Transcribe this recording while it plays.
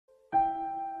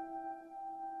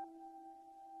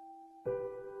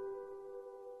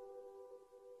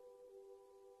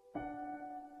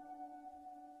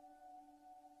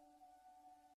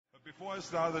I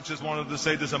started, I just wanted to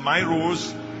say these are my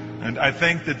rules, and I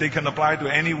think that they can apply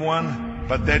to anyone,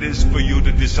 but that is for you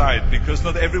to decide, because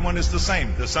not everyone is the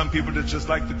same. There's some people that just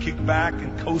like to kick back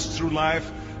and coast through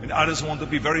life, and others want to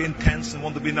be very intense and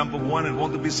want to be number one and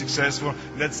want to be successful.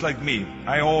 That's like me.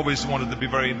 I always wanted to be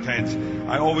very intense.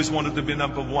 I always wanted to be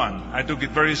number one. I took it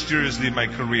very seriously in my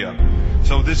career.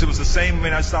 So this was the same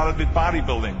when I started with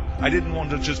bodybuilding. I didn't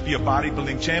want to just be a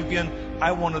bodybuilding champion.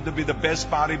 I wanted to be the best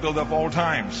bodybuilder of all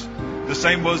times. The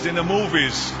same was in the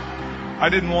movies. I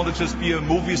didn't want to just be a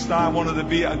movie star. I wanted to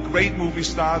be a great movie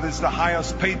star that's the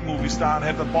highest paid movie star and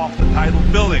have the title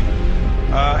building.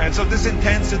 And so this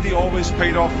intensity always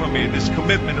paid off for me. This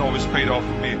commitment always paid off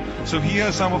for me. So here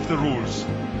are some of the rules.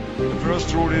 The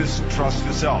first rule is trust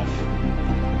yourself.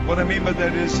 What I mean by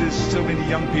that is so many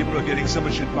young people are getting so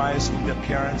much advice from their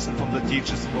parents and from the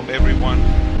teachers and from everyone.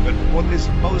 But what is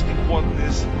most important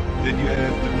is that you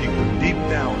have to dig deep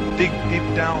down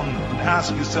and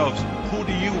ask yourselves, who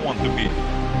do you want to be?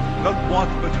 Not what,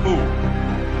 but who.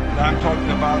 And I'm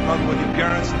talking about not what your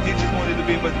parents and teachers want you to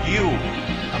be, but you.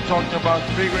 I'm talking about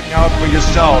figuring out for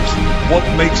yourselves what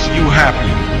makes you happy,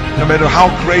 no matter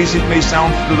how crazy it may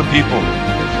sound to the people.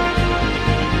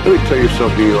 Let me tell you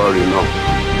something you already know.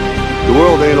 The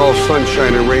world ain't all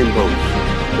sunshine and rainbows.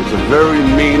 It's a very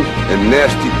mean and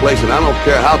nasty place, and I don't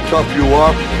care how tough you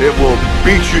are, it will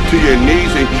beat you to your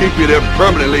knees and keep you there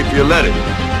permanently if you let it.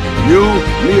 You,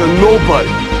 me, or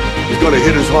nobody is gonna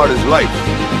hit as hard as life.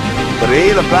 But it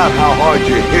ain't about how hard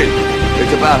you hit.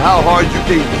 It's about how hard you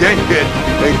can get hit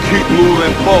and keep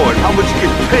moving forward. How much you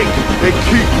can take and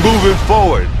keep moving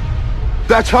forward.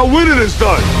 That's how winning is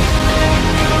done.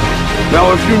 Now,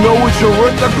 if you know what you're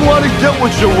worth, now go out and get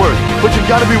what you're worth. But you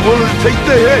gotta be willing to take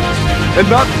the hits and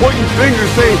not pointing fingers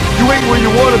saying you ain't where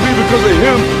you want to be because of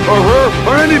him or her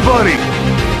or anybody.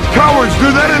 Cowards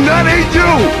do that, and that ain't you.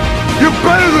 You're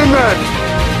better than that.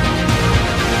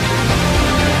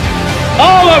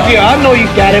 All of you, I know you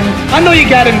got him. I know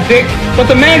you got him, Dick. But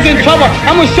the man's in trouble.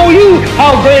 I'm gonna show you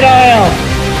how great I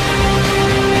am.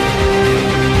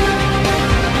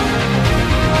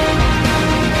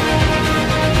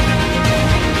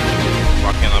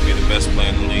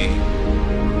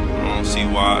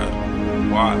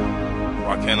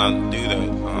 Why can't I do that?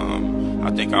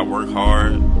 I think I work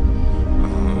hard. I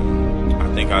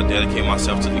think I dedicate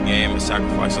myself to the game and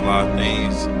sacrifice a lot of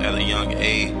things at a young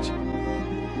age.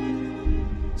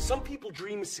 Some people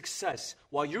dream of success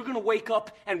while you're gonna wake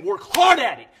up and work hard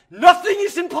at it. Nothing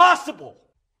is impossible.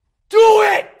 Do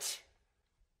it!